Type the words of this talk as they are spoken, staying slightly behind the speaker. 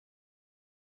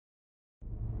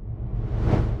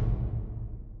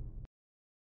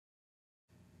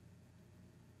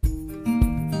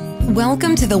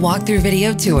Welcome to the walkthrough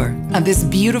video tour of this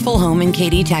beautiful home in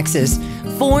Katy, Texas.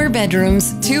 4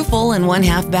 bedrooms, 2 full and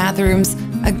 1/2 bathrooms,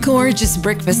 a gorgeous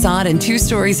brick facade and 2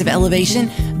 stories of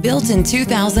elevation, built in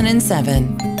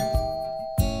 2007.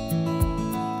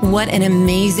 What an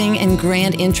amazing and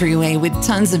grand entryway with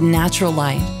tons of natural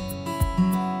light.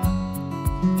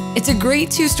 It's a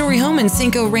great 2-story home in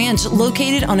Cinco Ranch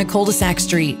located on a cul-de-sac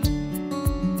street.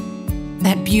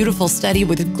 That beautiful study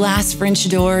with glass French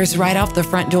doors right off the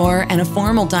front door and a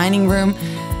formal dining room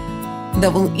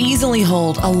that will easily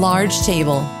hold a large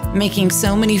table, making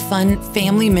so many fun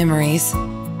family memories.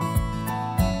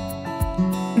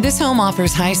 This home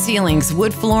offers high ceilings,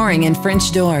 wood flooring, and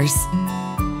French doors.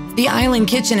 The island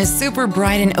kitchen is super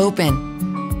bright and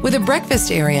open, with a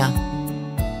breakfast area.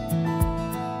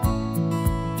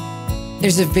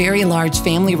 There's a very large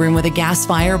family room with a gas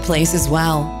fireplace as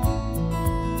well.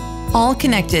 All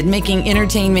connected, making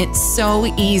entertainment so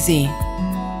easy.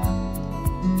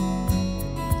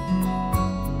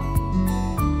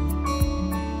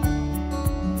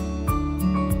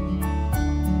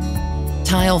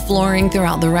 Tile flooring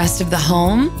throughout the rest of the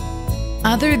home.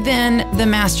 Other than the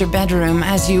master bedroom,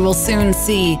 as you will soon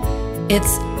see,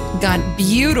 it's got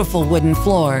beautiful wooden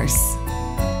floors.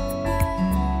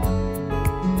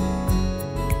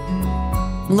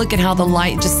 Look at how the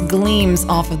light just gleams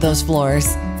off of those floors.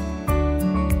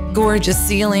 Gorgeous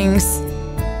ceilings.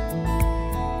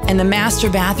 And the master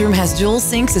bathroom has dual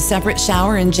sinks, a separate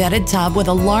shower, and jetted tub with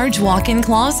a large walk-in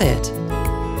closet.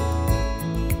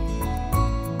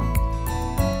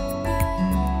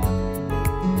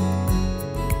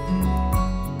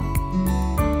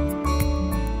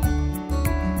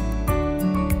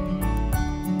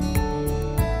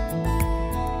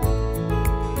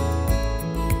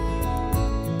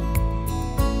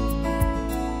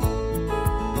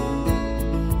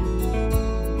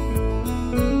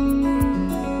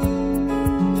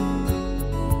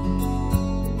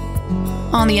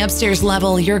 On the upstairs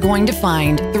level, you're going to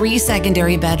find 3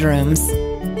 secondary bedrooms,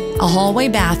 a hallway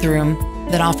bathroom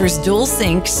that offers dual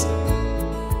sinks,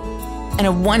 and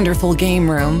a wonderful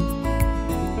game room.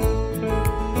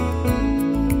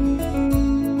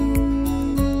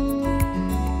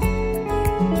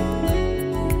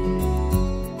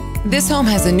 This home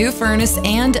has a new furnace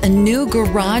and a new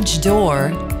garage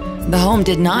door. The home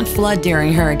did not flood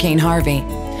during Hurricane Harvey.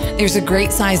 There's a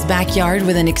great-sized backyard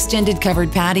with an extended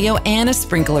covered patio and a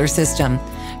sprinkler system.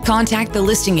 Contact the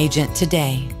listing agent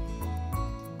today.